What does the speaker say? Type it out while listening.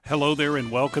Hello there and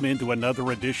welcome into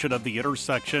another edition of The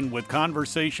Intersection with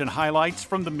conversation highlights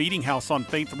from the Meeting House on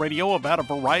Faith Radio about a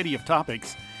variety of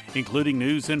topics, including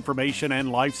news, information, and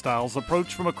lifestyles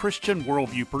approached from a Christian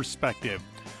worldview perspective.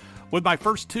 With my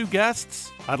first two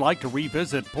guests, I'd like to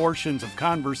revisit portions of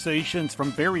conversations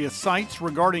from various sites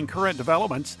regarding current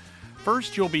developments.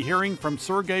 First, you'll be hearing from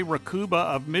Sergei Rakuba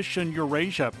of Mission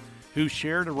Eurasia, who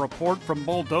shared a report from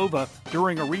Moldova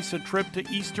during a recent trip to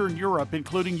Eastern Europe,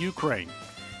 including Ukraine.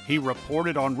 He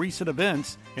reported on recent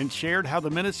events and shared how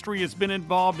the ministry has been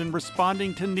involved in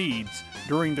responding to needs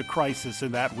during the crisis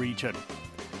in that region.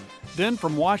 Then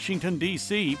from Washington,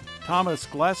 D.C., Thomas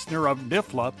Glessner of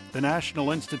NIFLA, the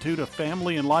National Institute of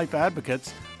Family and Life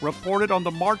Advocates, reported on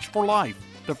the March for Life,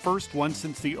 the first one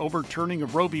since the overturning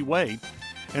of Roe v. Wade,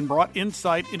 and brought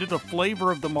insight into the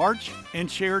flavor of the march and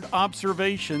shared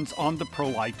observations on the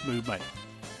pro-life movement.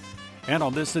 And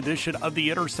on this edition of The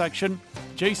Intersection,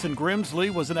 Jason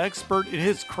Grimsley was an expert in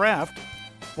his craft,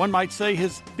 one might say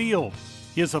his field.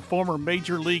 He is a former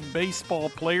Major League Baseball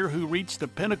player who reached the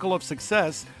pinnacle of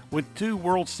success with 2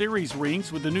 World Series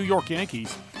rings with the New York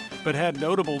Yankees, but had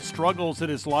notable struggles in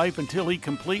his life until he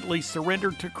completely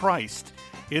surrendered to Christ.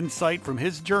 Insight from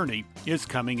his journey is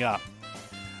coming up.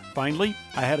 Finally,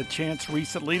 I had a chance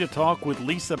recently to talk with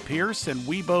Lisa Pierce and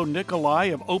Weibo Nikolai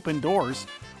of Open Doors,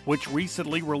 which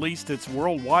recently released its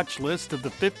World Watch list of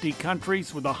the 50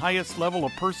 countries with the highest level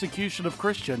of persecution of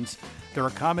Christians. There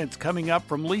are comments coming up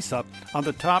from Lisa on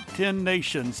the top 10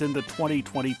 nations in the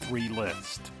 2023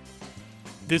 list.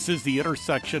 This is The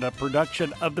Intersection, a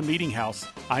production of The Meeting House.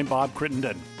 I'm Bob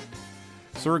Crittenden.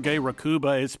 Sergei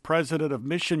Rakuba is president of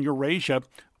Mission Eurasia,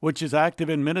 which is active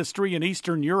in ministry in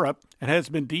Eastern Europe and has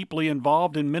been deeply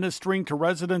involved in ministering to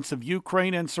residents of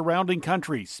Ukraine and surrounding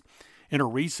countries. In a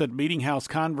recent Meeting House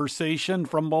conversation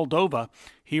from Moldova,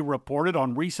 he reported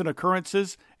on recent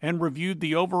occurrences and reviewed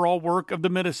the overall work of the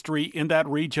ministry in that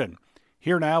region.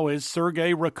 Here now is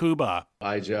Sergei Rakuba.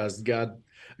 I just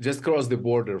crossed the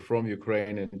border from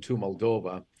Ukraine into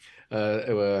Moldova,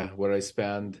 where I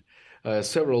spent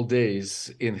several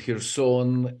days in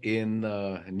Kherson, in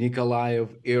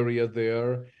Nikolaev area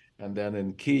there, and then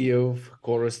in Kyiv,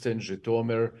 Korostin,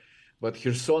 Zhytomyr. But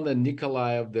Kherson and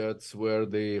Nikolaev, that's where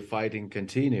the fighting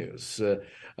continues.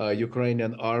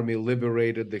 Ukrainian army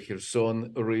liberated the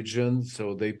Kherson region,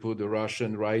 so they put the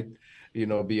Russian right,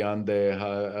 beyond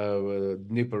the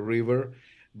Dnieper River.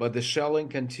 But the shelling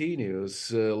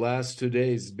continues. Last 2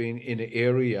 days been in the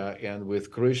area and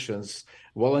with Christians,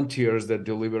 volunteers that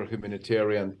deliver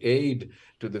humanitarian aid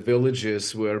to the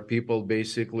villages where people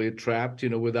basically trapped,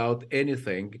 without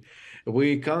anything.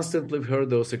 We constantly heard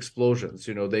those explosions.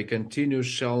 They continue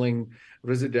shelling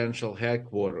residential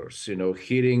headquarters,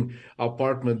 hitting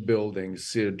apartment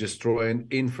buildings, destroying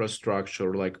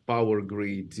infrastructure like power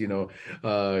grid,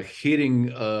 hitting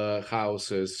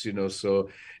houses,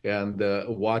 and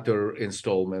water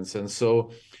installments.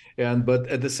 But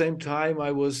at the same time,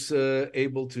 I was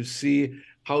able to see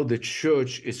how the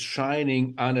church is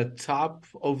shining on the top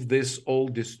of this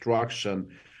old destruction,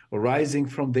 rising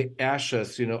from the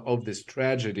ashes, of this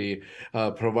tragedy,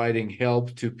 providing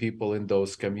help to people in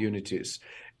those communities.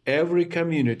 Every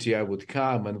community I would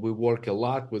come, and we work a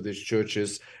lot with these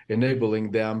churches,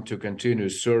 enabling them to continue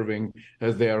serving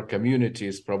their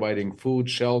communities, providing food,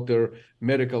 shelter,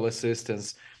 medical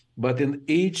assistance. But in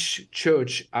each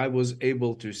church, I was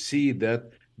able to see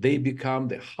that they become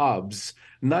the hubs,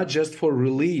 not just for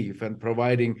relief and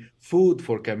providing food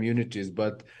for communities,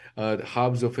 but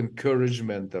hubs of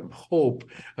encouragement and hope,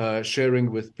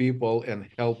 sharing with people and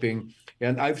helping.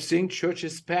 And I've seen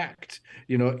churches packed,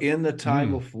 in the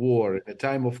time of war, in the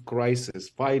time of crisis,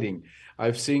 fighting.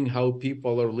 I've seen how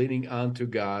people are leaning on to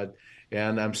God.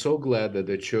 And I'm so glad that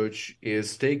the church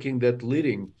is taking that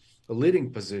leading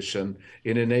position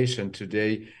in a nation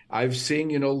today. I've seen,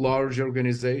 large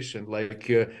organizations like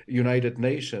United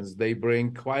Nations. They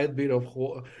bring quite a bit of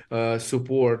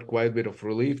support, quite a bit of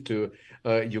relief to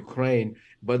Ukraine,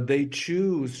 but they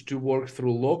choose to work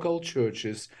through local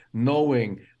churches,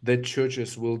 knowing that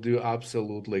churches will do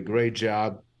absolutely great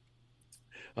job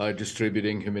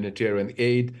distributing humanitarian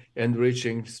aid and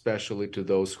reaching especially to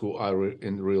those who are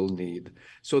in real need.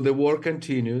 So the war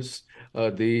continues.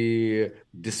 That's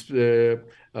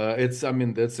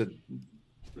a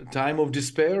time of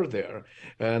despair there,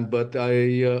 but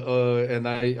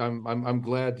I'm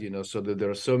glad, so that there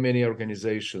are so many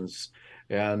organizations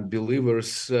and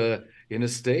believers in the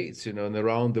States, and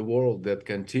around the world that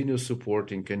continue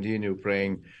supporting, continue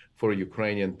praying for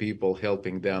Ukrainian people,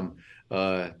 helping them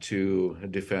to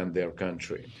defend their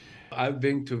country. I've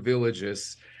been to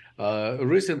villages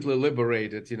recently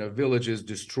liberated, villages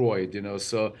destroyed,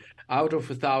 so out of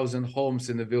 1,000 homes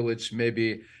in the village,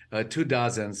 maybe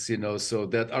 24, so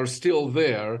that are still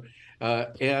there.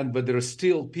 But there are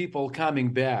still people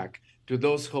coming back to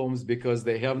those homes because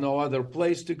they have no other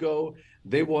place to go.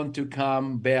 They want to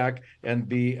come back and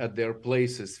be at their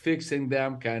places, fixing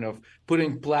them, kind of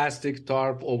putting plastic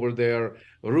tarp over their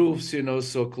roofs,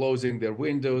 so closing their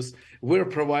windows. We're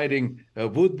providing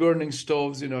wood burning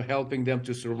stoves, helping them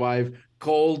to survive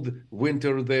cold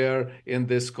winter there in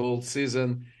this cold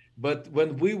season. But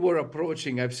when we were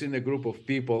approaching, I've seen a group of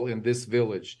people in this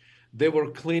village. They were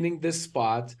cleaning this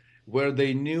spot where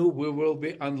they knew we will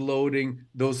be unloading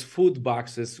those food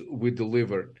boxes we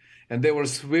delivered. And they were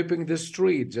sweeping the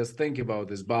street. Just think about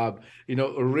this, Bob.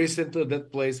 Recently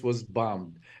that place was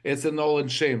bombed. It's an all in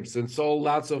shambles, and so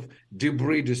lots of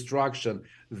debris destruction.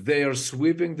 They are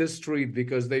sweeping the street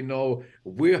because they know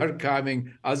we are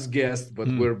coming as guests, but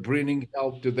we're bringing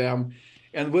help to them.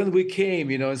 And when we came,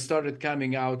 and started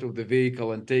coming out of the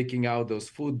vehicle and taking out those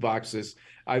food boxes,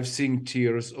 I've seen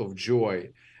tears of joy.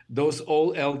 Those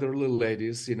all elderly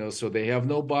ladies, so they have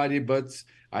nobody but,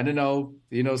 I don't know,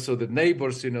 so the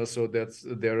neighbors, so that's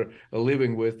they're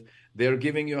living with, they're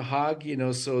giving you a hug,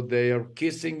 so they are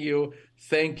kissing you,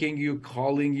 thanking you,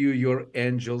 calling you your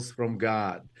angels from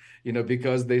God,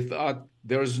 because they thought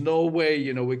there's no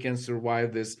way, we can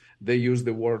survive this. They use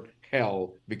the word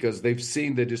hell because they've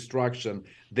seen the destruction,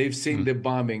 they've seen the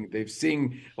bombing, they've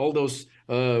seen all those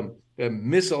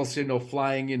missiles,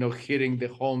 flying, hitting the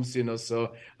homes,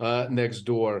 next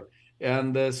door.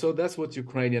 And so that's what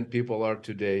Ukrainian people are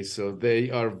today. So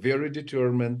they are very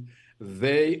determined.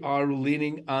 They are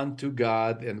leaning onto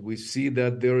God. And we see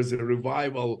that there is a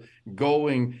revival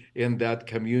going in that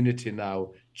community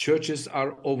now. Churches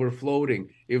are overflowing.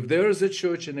 If there is a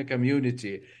church in a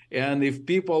community, and if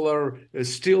people are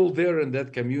still there in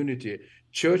that community,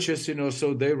 churches,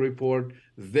 so they report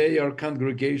their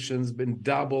congregations been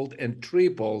doubled and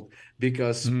tripled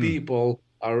because people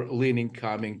are leaning,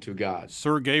 coming to God.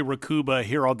 Sergey Rakuba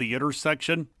here on The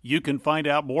Intersection. You can find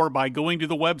out more by going to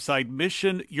the website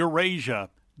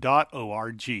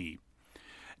missioneurasia.org.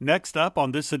 Next up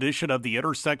on this edition of The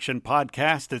Intersection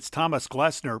podcast, it's Thomas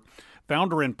Glessner,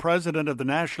 founder and president of the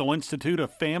National Institute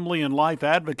of Family and Life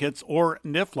Advocates, or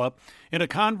NIFLA, in a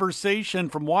conversation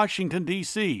from Washington,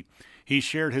 D.C. He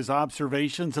shared his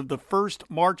observations of the first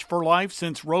March for Life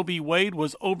since Roe v. Wade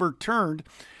was overturned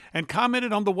and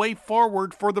commented on the way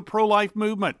forward for the pro-life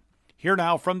movement. Here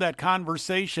now from that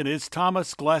conversation is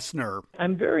Thomas Glessner.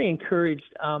 I'm very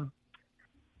encouraged.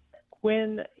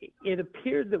 When it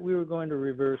appeared that we were going to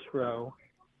reverse Roe,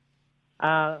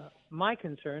 my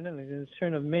concern and the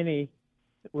concern of many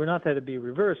were not that it'd be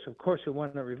reversed. Of course, we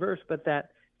want to reverse, but that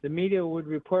the media would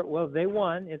report, well, they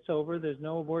won, it's over, there's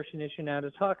no abortion issue now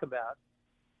to talk about.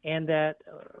 And that,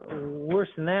 worse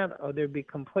than that, there'd be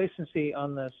complacency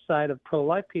on the side of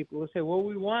pro-life people who say, well,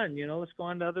 we won, let's go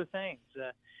on to other things.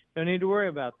 Don't need to worry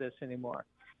about this anymore.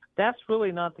 That's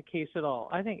really not the case at all.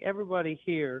 I think everybody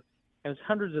here, there's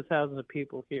hundreds of thousands of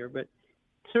people here, but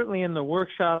certainly in the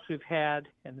workshops we've had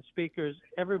and the speakers,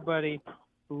 everybody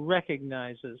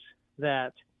recognizes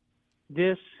that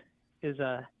this is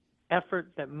a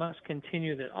effort that must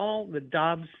continue, that all the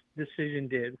Dobbs decision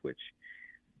did, which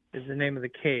is the name of the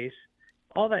case,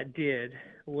 all that did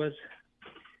was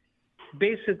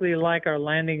basically like our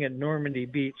landing at Normandy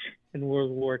Beach in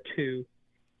World War II,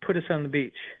 put us on the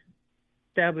beach,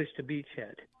 established a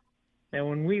beachhead. Now,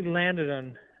 when we landed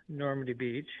on Normandy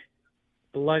Beach,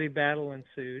 bloody battle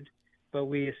ensued, but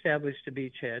we established a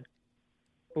beachhead.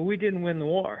 But we didn't win the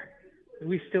war.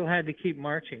 We still had to keep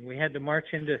marching. We had to march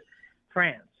into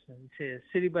France, into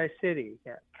city by city,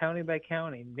 county by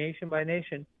county, nation by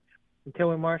nation, until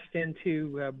we marched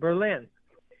into Berlin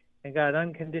and got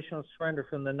unconditional surrender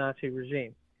from the Nazi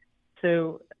regime.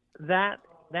 So that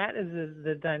is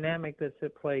the dynamic that's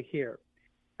at play here.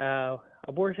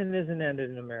 Abortion isn't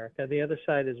ended in America. The other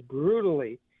side is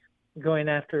brutally going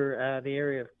after the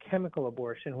area of chemical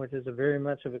abortion, which is very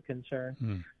much of a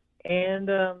concern. And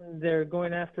they're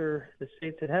going after the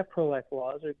states that have pro-life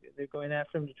laws. They're going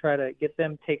after them to try to get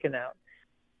them taken out.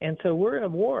 And so we're in a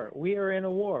war. We are in a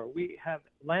war. We have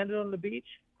landed on the beach.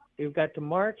 We've got to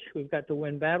march. We've got to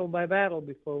win battle by battle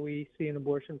before we see an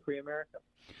abortion-free America.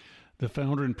 The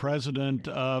founder and president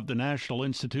of the National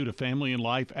Institute of Family and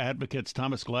Life Advocates,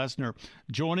 Thomas Glessner,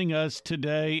 joining us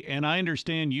today. And I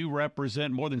understand you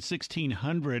represent more than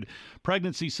 1,600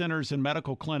 pregnancy centers and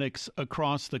medical clinics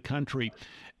across the country.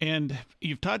 And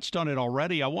you've touched on it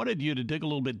already. I wanted you to dig a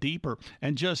little bit deeper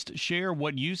and just share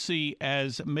what you see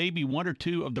as maybe one or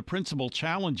two of the principal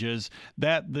challenges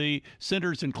that the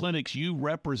centers and clinics you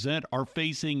represent are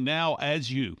facing now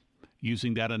as you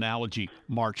using that analogy,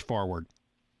 march forward?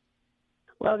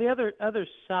 Well, the other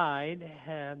side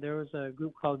there was a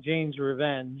group called Jane's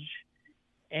Revenge,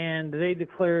 and they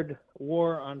declared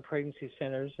war on pregnancy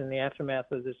centers in the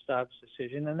aftermath of this Dobbs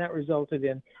decision, and that resulted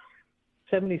in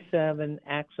 77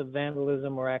 acts of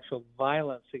vandalism or actual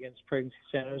violence against pregnancy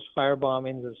centers, fire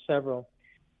bombings of several.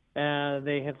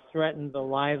 They have threatened the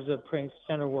lives of pregnancy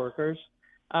center workers.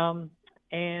 That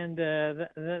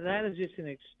is just an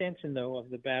extension, though, of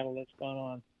the battle that's gone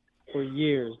on for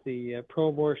years. The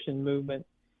pro-abortion movement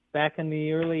back in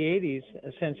the early 80s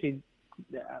essentially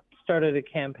started a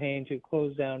campaign to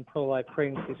close down pro-life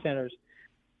pregnancy centers,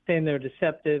 saying they're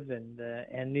deceptive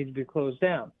and need to be closed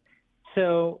down.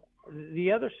 So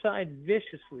the other side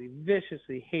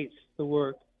viciously hates the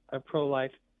work of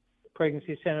pro-life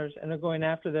pregnancy centers, and they're going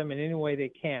after them in any way they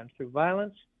can, through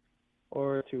violence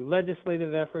or through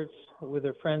legislative efforts with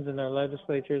their friends in their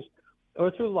legislatures,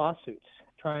 or through lawsuits,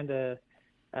 trying to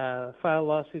file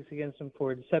lawsuits against them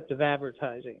for deceptive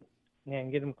advertising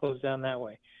and get them closed down that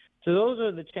way. So those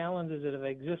are the challenges that have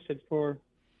existed for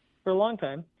a long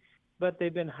time, but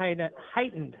they've been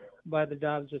heightened by the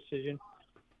Dobbs decision,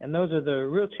 and those are the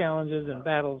real challenges and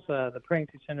battles the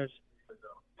pregnancy centers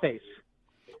face.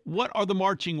 What are the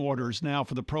marching orders now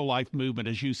for the pro-life movement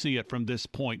as you see it from this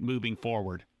point moving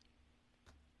forward?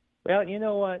 Well, you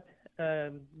know what?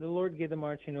 The Lord gave the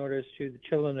marching orders to the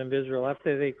children of Israel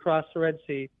after they crossed the Red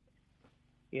Sea.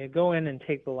 Go in and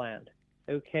take the land.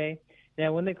 Okay?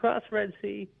 Now, when they crossed the Red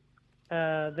Sea,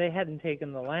 they hadn't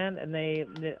taken the land, and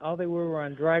all they were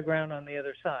on dry ground on the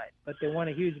other side. But they won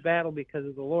a huge battle because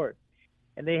of the Lord.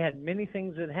 And they had many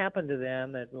things that happened to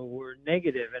them that were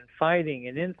negative, and fighting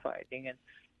and infighting and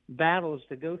battles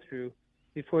to go through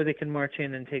before they can march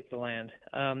in and take the land.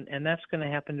 And that's going to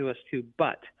happen to us too.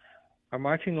 But our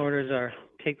marching orders are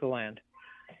take the land.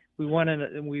 We want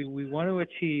to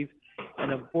achieve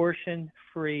an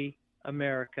abortion-free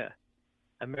America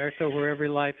where every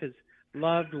life is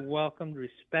loved, welcomed,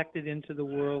 respected into the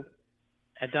world,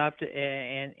 adopted,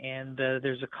 and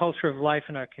there's a culture of life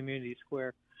in our communities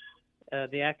where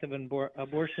the act of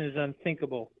abortion is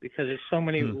unthinkable because there's so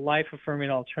many life-affirming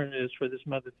alternatives for this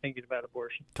mother thinking about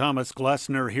abortion. Thomas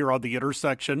Glessner here on The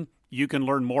Intersection. You can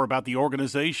learn more about the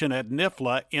organization at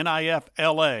NIFLA,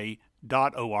 NIFLA.org.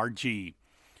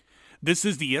 This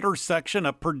is The Intersection,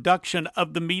 a production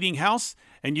of The Meeting House,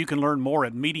 and you can learn more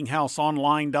at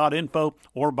meetinghouseonline.info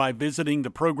or by visiting the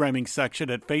programming section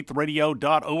at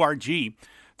faithradio.org.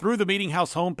 Through the Meeting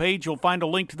House homepage, you'll find a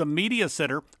link to the Media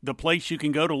Center, the place you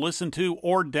can go to listen to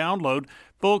or download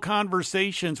full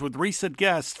conversations with recent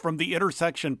guests from the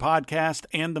Intersection podcast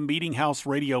and the Meeting House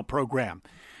radio program.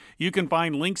 You can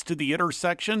find links to the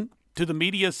Intersection, to the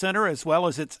Media Center, as well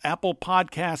as its Apple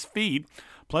Podcast feed.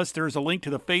 Plus, there's a link to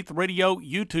the Faith Radio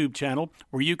YouTube channel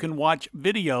where you can watch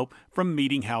video from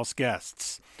Meeting House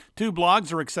guests. 2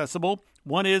 blogs are accessible.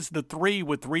 One is The Three,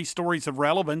 with 3 stories of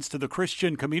relevance to the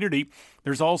Christian community.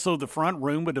 There's also The Front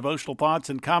Room, with devotional thoughts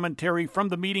and commentary from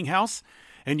the Meeting House.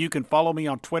 And you can follow me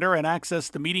on Twitter and access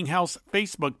the Meeting House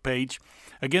Facebook page.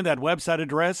 Again, that website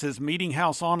address is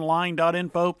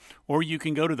meetinghouseonline.info, or you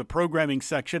can go to the programming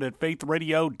section at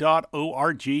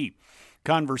faithradio.org.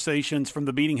 Conversations from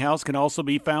the Meeting House can also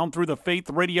be found through the Faith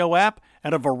Radio app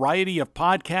and a variety of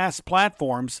podcast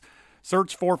platforms.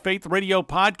 Search for Faith Radio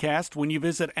Podcast when you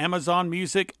visit Amazon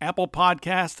Music, Apple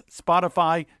Podcast,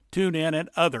 Spotify, TuneIn, and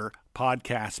other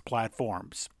podcast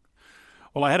platforms.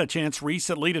 Well, I had a chance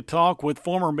recently to talk with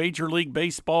former Major League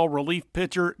Baseball relief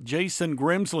pitcher Jason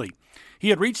Grimsley. He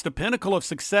had reached the pinnacle of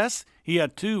success. He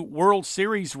had 2 World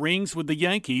Series rings with the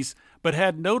Yankees, but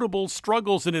had notable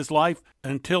struggles in his life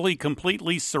until he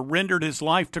completely surrendered his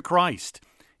life to Christ.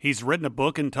 He's written a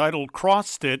book entitled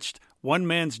Cross-Stitched, One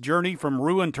Man's Journey from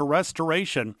Ruin to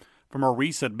Restoration. From a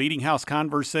recent Meeting House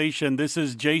conversation, this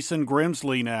is Jason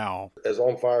Grimsley now. As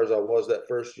on fire as I was that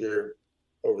first year,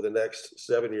 over the next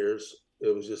 7 years,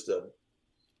 it was just I'm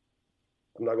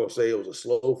not going to say it was a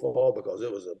slow fall, because there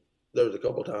was a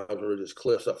couple times where it was just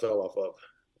cliffs I fell off of.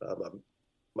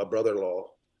 My brother-in-law,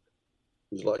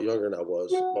 who's a lot younger than I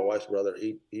was, my wife's brother,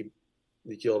 he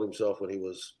killed himself when he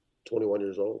was 21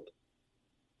 years old,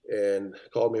 and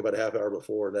called me about a half hour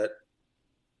before, and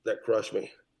that crushed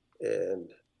me.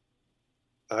 And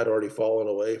I'd already fallen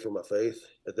away from my faith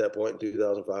at that point in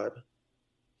 2005.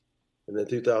 And then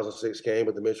 2006 came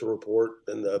with the Mitchell Report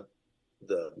and the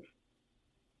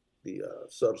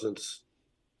substance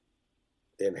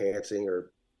enhancing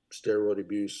or steroid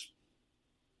abuse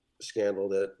scandal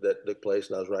that took place,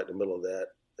 and I was right in the middle of that,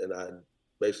 and I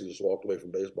basically just walked away from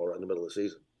baseball right in the middle of the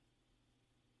season.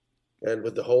 And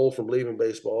with the hole from leaving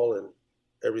baseball and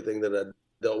everything that I'd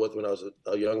dealt with when I was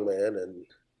a young man, and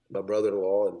my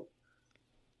brother-in-law, and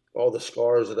all the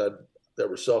scars that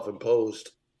were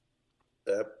self-imposed.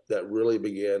 That really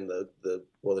began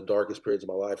one of the darkest periods of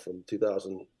my life from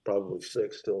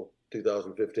 2006 till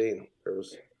 2015. There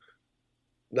was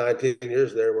 19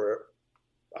 years there where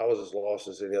I was as lost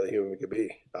as any other human could be.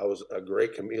 I was a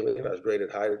great chameleon. I was great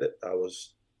at hiding it. I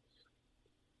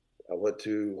went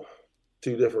to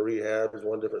 2 different rehabs,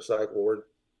 1 different psych ward,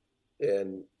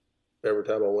 and every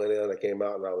time I went in, I came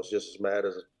out and I was just as mad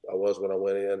as I was when I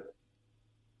went in,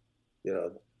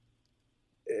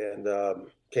 and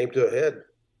came to a head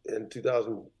in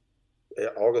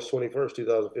August 21st,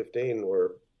 2015,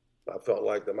 where I felt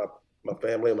like that my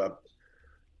family and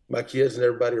my kids and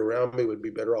everybody around me would be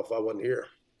better off if I wasn't here.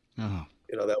 Oh.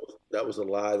 That was a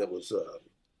lie that was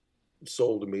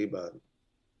sold to me by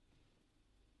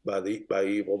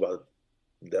evil, by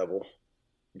the devil,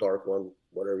 dark one,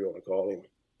 whatever you want to call him,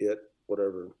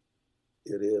 whatever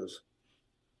it is.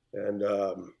 And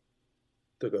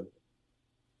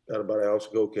got about an ounce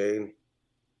of cocaine,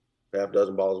 half a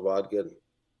dozen bottles of vodka. And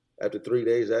after 3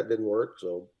 days, that didn't work.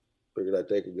 So figured I'd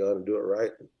take a gun and do it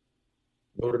right.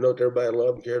 Wrote a note to everybody I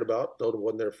loved and cared about, told them it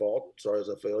wasn't their fault, sorry as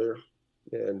a failure,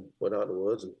 and went out in the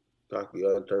woods and cocked the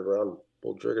gun, turned around, and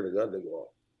pulled the trigger, and the gun didn't go off.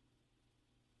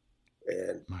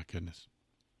 And my goodness,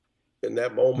 in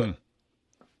that moment,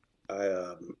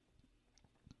 I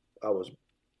didn't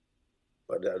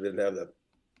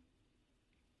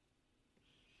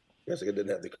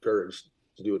have the courage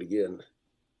to do it again.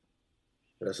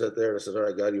 And I sat there and I said, all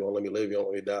right, God, you won't let me live, you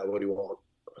won't let me die, what do you want?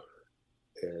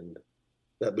 And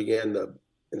that began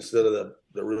instead of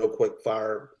the real quick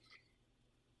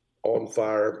on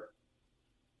fire,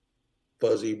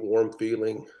 fuzzy, warm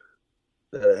feeling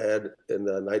that I had in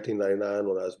 1999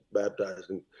 when I was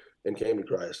baptized and came to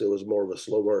Christ. It was more of a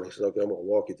slow burn. He said, okay, I'm going to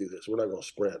walk you through this. We're not going to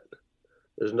sprint.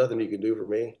 There's nothing you can do for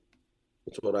me.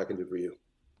 It's what I can do for you.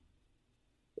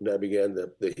 And that began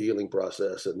the healing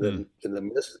process. And then in the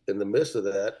midst of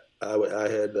that, I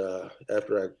had,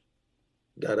 after I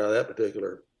got out of that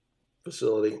particular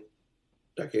facility,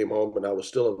 I came home and I was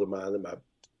still of the mind that my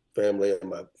family and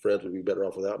my friends would be better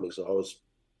off without me. So I was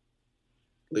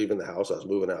leaving the house. I was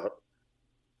moving out.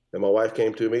 And my wife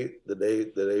came to me the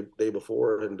day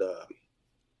before, and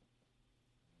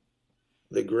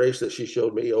the grace that she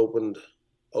showed me opened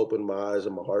my eyes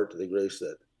and my heart to the grace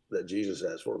that Jesus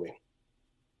has for me.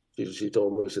 She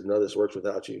told me, she said, none of this works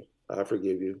without you. I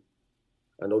forgive you.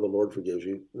 I know the Lord forgives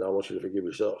you, and I want you to forgive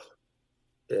yourself.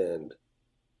 And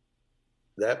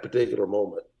that particular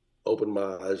moment opened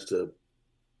my eyes to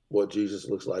what Jesus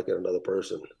looks like in another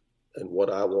person and what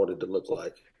I wanted to look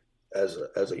like as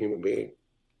a human being.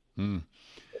 And,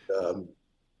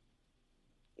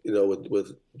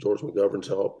 with George McGovern's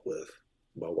help, with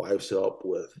my wife's help,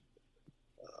 with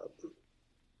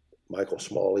Michael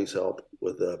Smalley's help,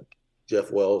 with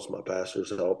Jeff Wells, my pastor's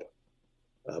help,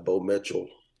 Bo Mitchell,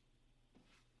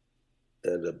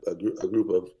 and a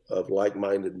group of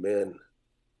like-minded men,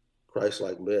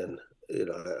 Christ-like men.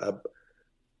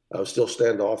 I was still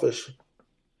standoffish,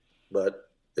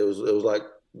 but it was like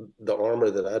the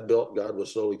armor that I'd built, God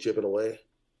was slowly chipping away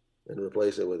and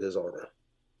replace it with his armor.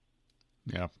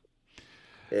 Yeah.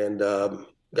 And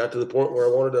got to the point where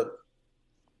I wanted to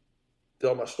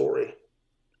tell my story,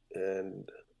 and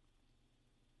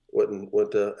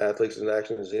went to Athletes in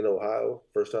Action in Xenia, Ohio.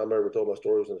 First time I ever told my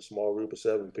story was in a small group of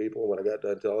 7 people. When I got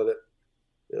done telling it,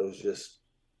 it was just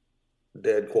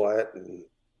dead quiet. And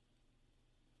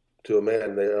to a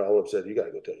man, they all of a sudden, you got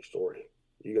to go tell your story.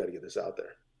 You got to get this out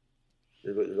there.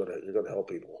 You're going to help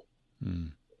people.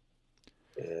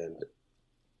 And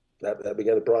that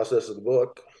began the process of the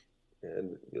book.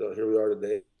 And, here we are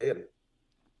today. And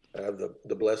I have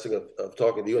the blessing of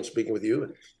talking to you and speaking with you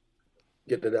and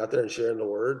getting it out there and sharing the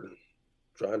word and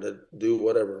trying to do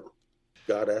whatever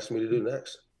God asked me to do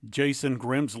next. Jason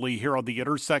Grimsley here on The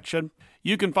Intersection.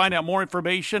 You can find out more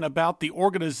information about the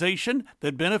organization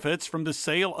that benefits from the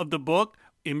sale of the book,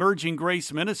 Emerging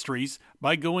Grace Ministries,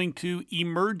 by going to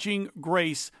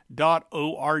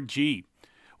emerginggrace.org,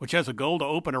 which has a goal to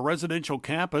open a residential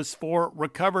campus for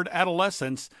recovered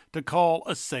adolescents to call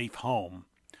a safe home.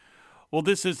 Well,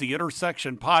 this is the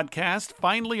Intersection Podcast,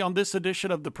 finally on this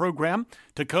edition of the program,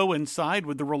 to coincide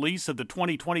with the release of the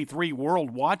 2023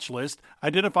 World Watch List,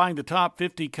 identifying the top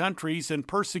 50 countries in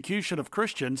persecution of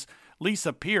Christians.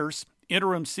 Lisa Pierce,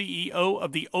 interim CEO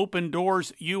of the Open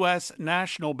Doors U.S.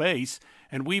 National Base,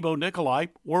 and Weibo Nikolai,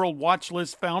 World Watch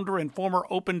List founder and former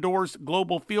Open Doors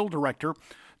Global Field Director,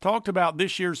 talked about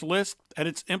this year's list and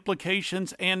its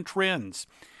implications and trends.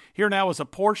 Here now is a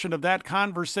portion of that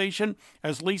conversation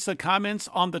as Lisa comments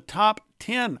on the top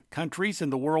 10 countries in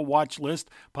the World Watch list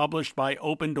published by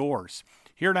Open Doors.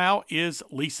 Here now is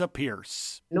Lisa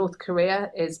Pierce. North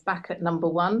Korea is back at number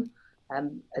one.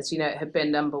 As you know, it had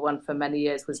been number one for many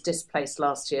years, was displaced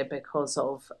last year because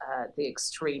of the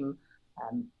extreme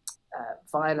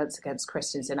violence against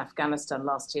Christians in Afghanistan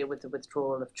last year with the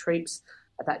withdrawal of troops.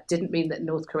 That didn't mean that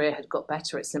North Korea had got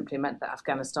better. It simply meant that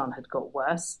Afghanistan had got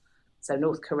worse. So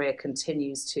North Korea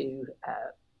continues to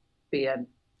be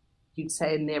you'd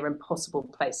say, a near impossible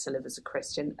place to live as a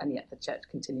Christian, and yet the church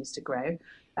continues to grow.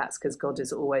 That's because God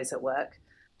is always at work.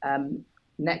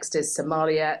 Next is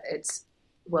Somalia.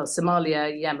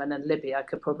 Somalia, Yemen, and Libya I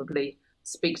could probably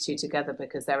speak to together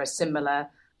because there are similar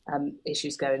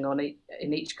issues going on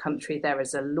in each country. There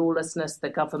is a lawlessness. The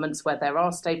governments, where there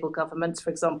are stable governments, for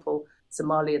example,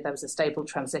 Somalia, there was a stable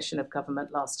transition of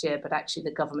government last year, but actually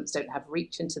the governments don't have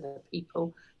reach into the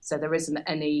people. So there isn't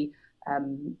any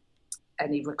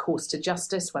recourse to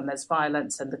justice when there's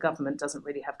violence, and the government doesn't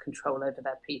really have control over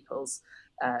their peoples.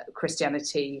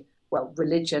 Christianity,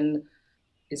 religion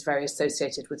is very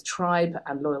associated with tribe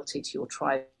and loyalty to your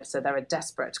tribe. So there are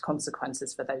desperate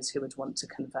consequences for those who would want to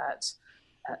convert.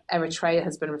 Eritrea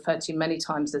has been referred to many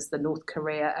times as the North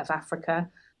Korea of Africa.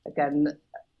 Again,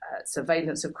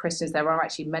 surveillance of Christians. There are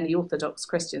actually many Orthodox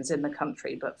Christians in the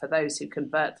country, but for those who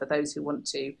convert, for those who want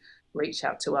to reach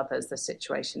out to others, the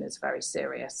situation is very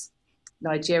serious.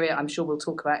 Nigeria, I'm sure we'll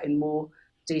talk about in more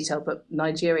detail, but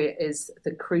Nigeria is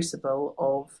the crucible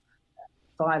of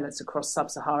violence across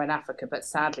sub-Saharan Africa, but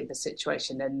sadly the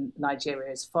situation in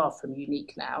Nigeria is far from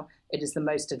unique now. It is the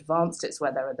most advanced. It's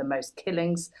where there are the most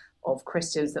killings of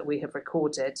Christians that we have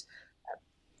recorded,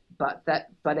 but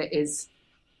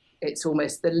it's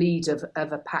almost the lead of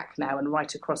a pack now, and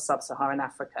right across sub-Saharan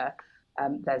Africa,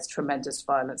 there's tremendous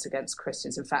violence against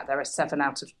Christians. In fact, there are seven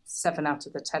out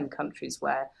of the 10 countries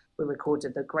where we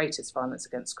recorded the greatest violence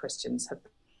against Christians have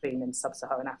been in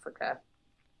sub-Saharan Africa.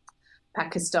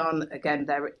 Pakistan, again,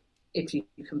 if you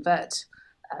convert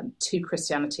to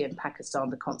Christianity in Pakistan,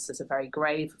 the consequences are very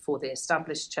grave for the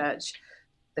established church.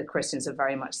 The Christians are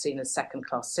very much seen as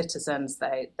second-class citizens.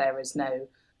 There is no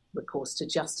recourse to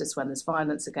justice when there's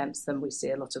violence against them. We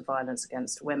see a lot of violence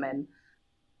against women.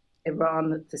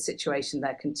 Iran, the situation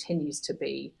there continues to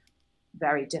be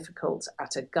very difficult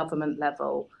at a government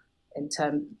level. In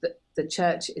terms that the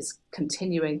church is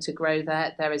continuing to grow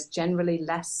there. There is generally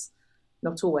less,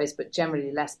 not always, but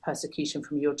generally less persecution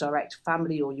from your direct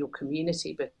family or your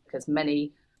community, because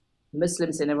many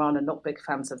Muslims in Iran are not big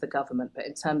fans of the government. But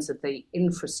in terms of the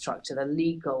infrastructure, the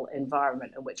legal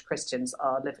environment in which Christians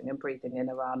are living and breathing in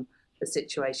Iran, the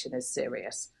situation is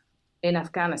serious. In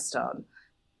Afghanistan,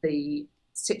 the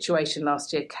situation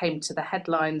last year came to the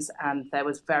headlines and there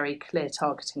was very clear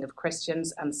targeting of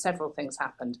Christians, and several things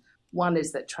happened. One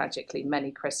is that tragically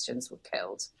many Christians were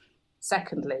killed.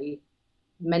 Secondly,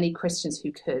 many Christians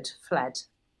who could fled.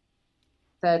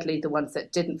 Thirdly, the ones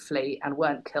that didn't flee and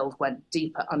weren't killed went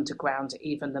deeper underground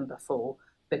even than before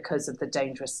because of the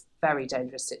dangerous, very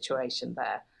dangerous situation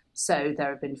there. So there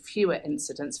have been fewer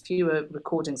incidents, fewer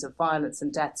recordings of violence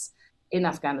and deaths in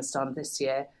Afghanistan this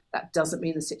year. That doesn't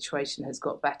mean the situation has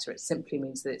got better. It simply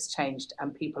means that it's changed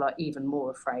and people are even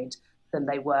more afraid than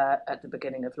they were at the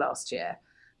beginning of last year.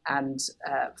 And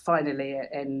finally,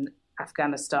 in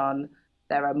Afghanistan,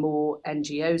 there are more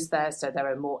NGOs there, so there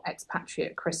are more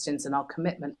expatriate Christians, and our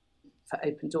commitment for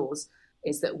Open Doors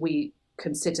is that we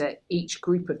consider each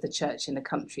group of the church in the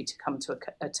country to come to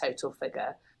a total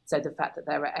figure. So the fact that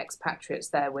there are expatriates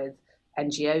there with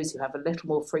NGOs who have a little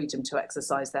more freedom to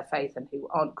exercise their faith and who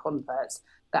aren't converts,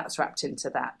 that's wrapped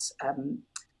into that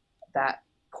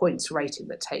points rating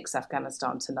that takes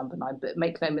Afghanistan to number 9. But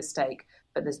make no mistake,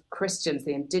 but the Christians,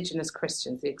 the indigenous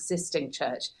Christians, the existing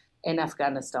church in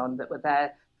Afghanistan that were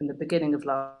there from the beginning of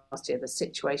last year, the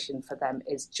situation for them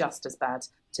is just as bad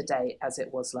today as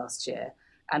it was last year.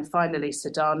 And finally,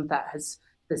 Sudan,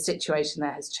 the situation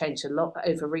there has changed a lot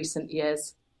over recent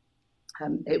years.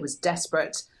 It was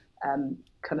desperate, kind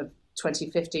of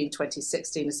 2015,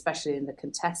 2016, especially in the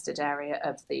contested area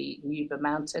of the Nuba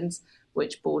Mountains,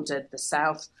 which bordered the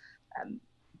south.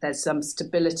 There's some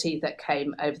stability that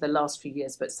came over the last few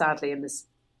years, but sadly in this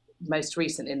most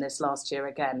recent in this last year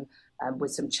again,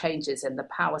 with some changes in the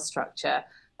power structure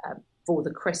for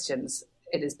the Christians,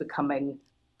 it is becoming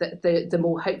the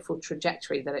more hopeful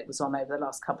trajectory that it was on over the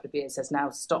last couple of years has now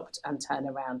stopped and turned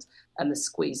around, and the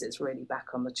squeeze is really back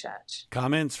on the church.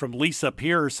 Comments from Lisa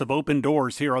Pierce of Open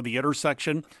Doors here on The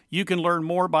Intersection. You can learn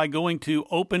more by going to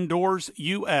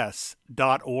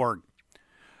opendoorsus.org.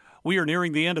 We are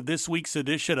nearing the end of this week's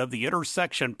edition of the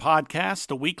Intersection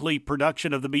Podcast, a weekly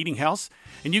production of the Meeting House.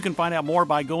 And you can find out more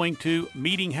by going to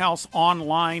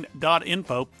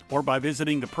meetinghouseonline.info or by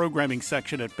visiting the programming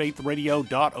section at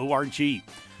faithradio.org.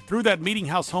 Through that Meeting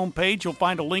House homepage, you'll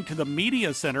find a link to the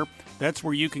Media Center. That's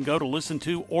where you can go to listen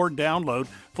to or download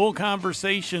full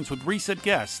conversations with recent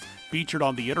guests featured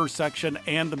on the Intersection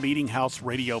and the Meeting House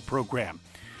radio program.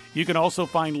 You can also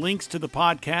find links to the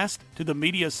podcast, to the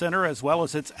Media Center, as well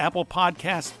as its Apple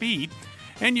Podcast feed.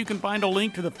 And you can find a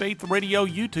link to the Faith Radio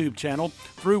YouTube channel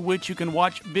through which you can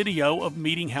watch video of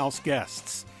Meeting House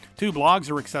guests. 2 blogs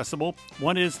are accessible.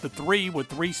 One is The Three, with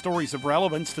 3 stories of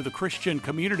relevance to the Christian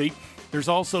community. There's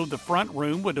also The Front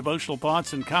Room, with devotional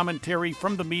thoughts and commentary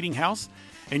from the Meeting House.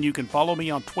 And you can follow me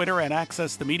on Twitter and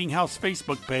access the Meeting House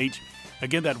Facebook page.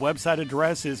 Again, that website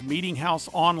address is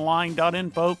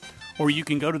meetinghouseonline.info, or you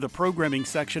can go to the programming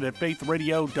section at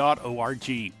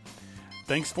faithradio.org.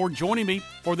 Thanks for joining me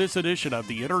for this edition of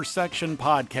the Intersection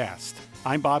Podcast.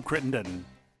 I'm Bob Crittenden.